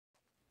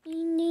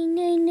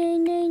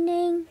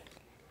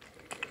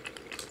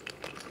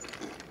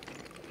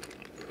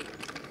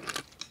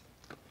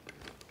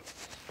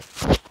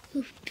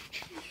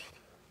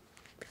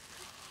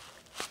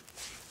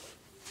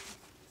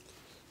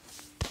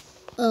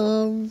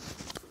Um,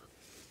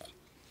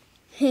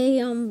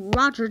 hey,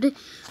 Roger,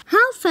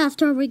 how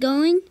fast are we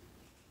going?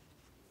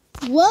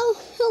 Well,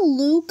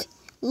 Luke,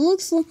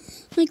 looks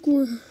like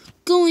we're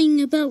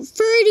going about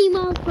 30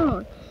 miles per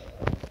hour.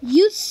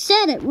 You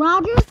said it,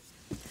 Roger.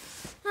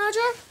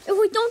 Roger, if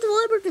we don't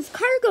deliver this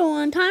cargo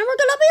on time, we're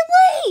gonna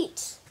be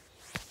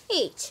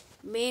late.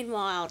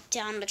 Meanwhile,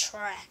 down the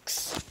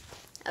tracks,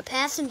 a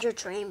passenger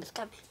train was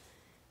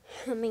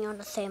coming on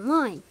the same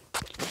line.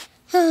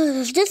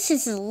 This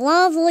is a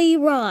lovely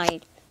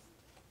ride.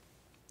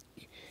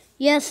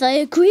 Yes, I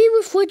agree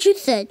with what you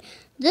said.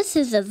 This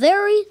is a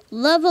very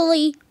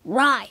lovely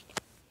ride.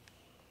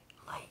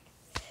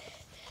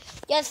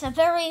 Yes, a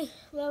very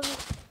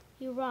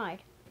lovely ride.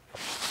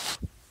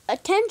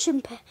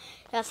 Attention,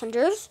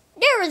 passengers.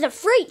 There is a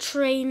freight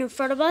train in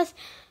front of us,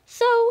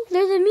 so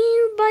there's a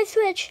nearby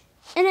switch,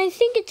 and I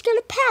think it's going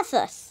to pass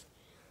us.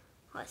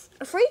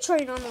 A freight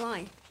train on the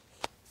line.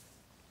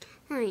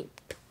 All right.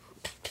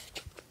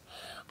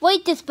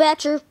 Wait,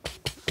 dispatcher.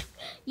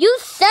 You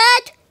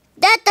said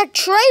that the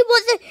train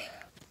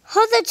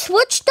hasn't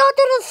switched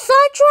onto the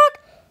side track?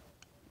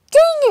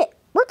 Dang it!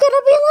 We're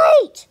gonna be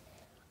late!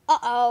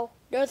 Uh-oh,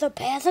 there's a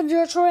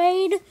passenger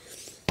train.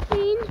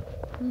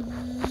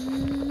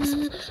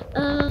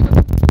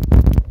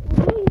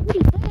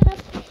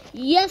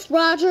 Yes,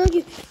 Roger,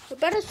 you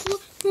better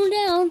slow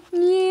down.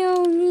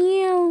 Meow,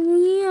 meow,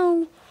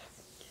 meow.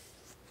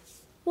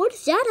 What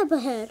is that up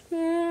ahead?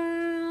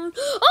 Oh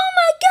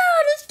my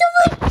God! It's the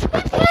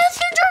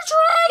passenger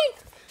train!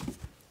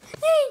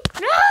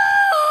 No!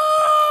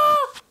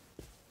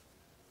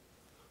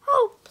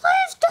 Oh,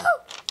 please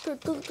don't!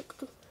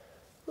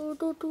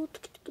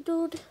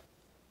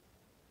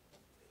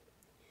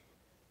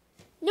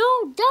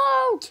 No,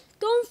 don't!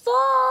 Don't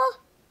fall!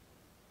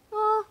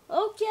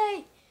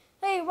 Okay.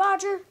 Hey,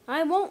 Roger,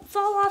 I won't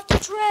fall off the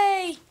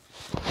train.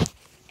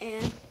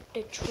 And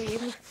the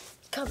train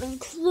coming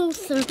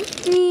closer.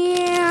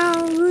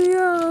 Meow,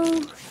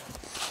 meow.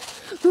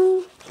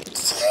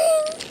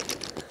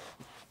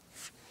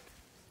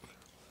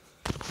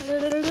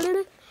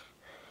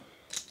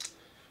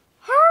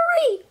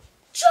 Hurry!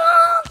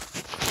 Jump!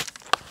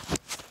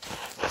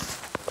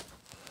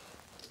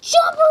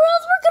 Jump or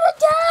else we're gonna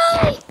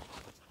die!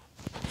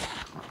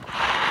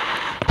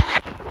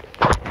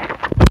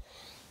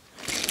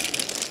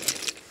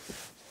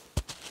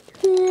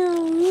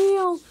 Meow,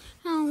 meow.